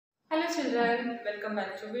children, welcome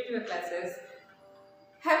back to video classes.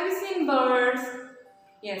 Have you seen birds?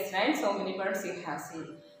 Yes, right? So many birds you have seen.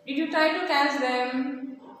 Did you try to catch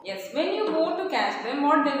them? Yes, when you go to catch them,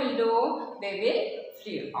 what they will do? They will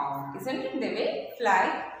fly off, isn't it? They will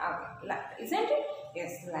fly away, isn't it?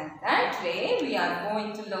 Yes, like that way we are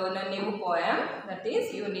going to learn a new poem, that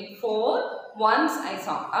is Unit 4, Once I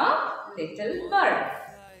Saw a Little Bird.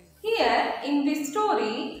 Here in this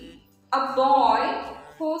story, a boy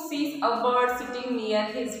who sees a bird sitting near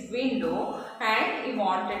his window and he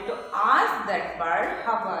wanted to ask that bird,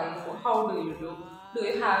 how are you? How do you do? Do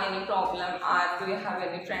you have any problem or do you have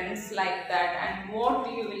any friends like that, and what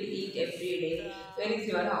you will eat every day? Where is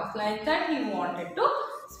your house? Like that he wanted to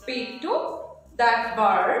speak to that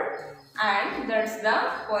bird, and that's the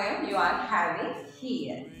poem you are having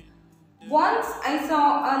here. Once I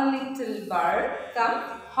saw a little bird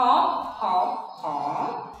come hop, hop,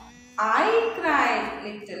 hop. I cried,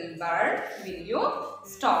 little bird, will you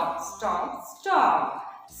stop, stop, stop?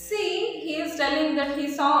 See, he is telling that he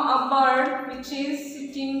saw a bird which is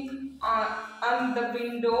sitting on the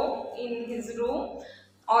window in his room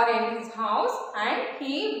or in his house, and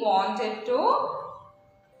he wanted to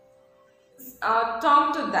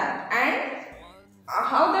talk to that. And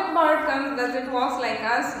how that bird comes? Does it walk like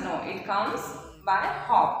us? No, it comes by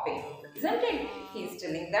hopping, isn't it? He is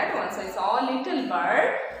telling that once I saw a little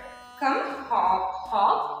bird come hop,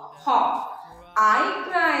 hop, hop. I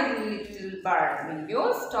cried, little bird, will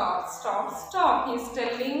you stop, stop, stop? He is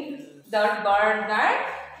telling that bird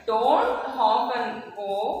that don't hop and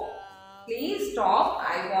go. Please stop.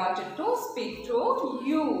 I wanted to speak to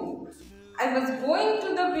you. I was going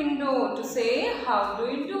to the window to say, how do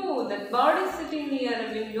you do? That bird is sitting near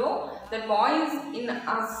a window. That boy is in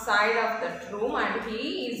a side of that room and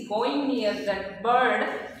he is going near that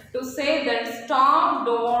bird to say that stop,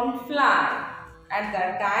 don't fly. At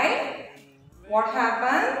that time, what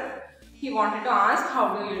happened? He wanted to ask,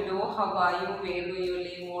 how do you do? How are you? Where do you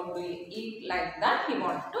live? What do you eat? Like that, he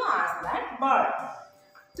wanted to ask that bird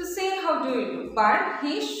to say how do you do, but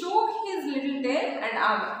he shook his little tail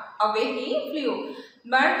and away he flew.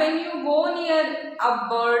 But when you go near a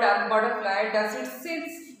bird, a butterfly, does it sit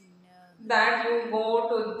that you go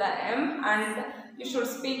to them and you should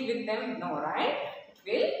speak with them? No, right?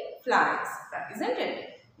 It will fly, isn't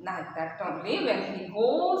it? Like that only, when he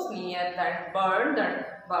goes near that bird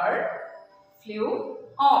flew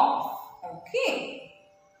off. Okay.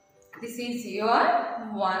 This is your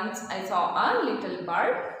Once I Saw a Little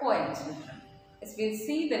Bird poem, children. As we'll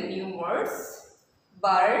see the new words: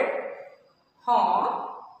 bird,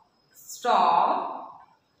 hop, stop,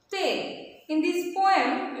 take. In this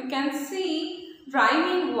poem, you can see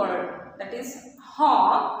rhyming word, that is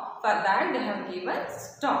hop. For that, they have given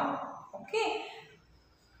stop. Okay.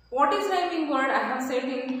 What is rhyming word? I have said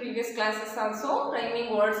in previous classes also.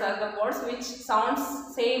 Rhyming words are the words which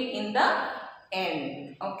sounds same in the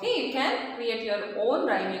end. Okay, you can create your own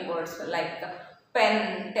rhyming words like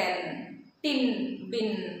pen, ten, tin,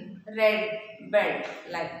 bin, red, bed,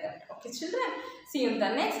 like that. Okay, children. See you in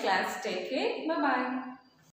the next class. Take care. Bye-bye.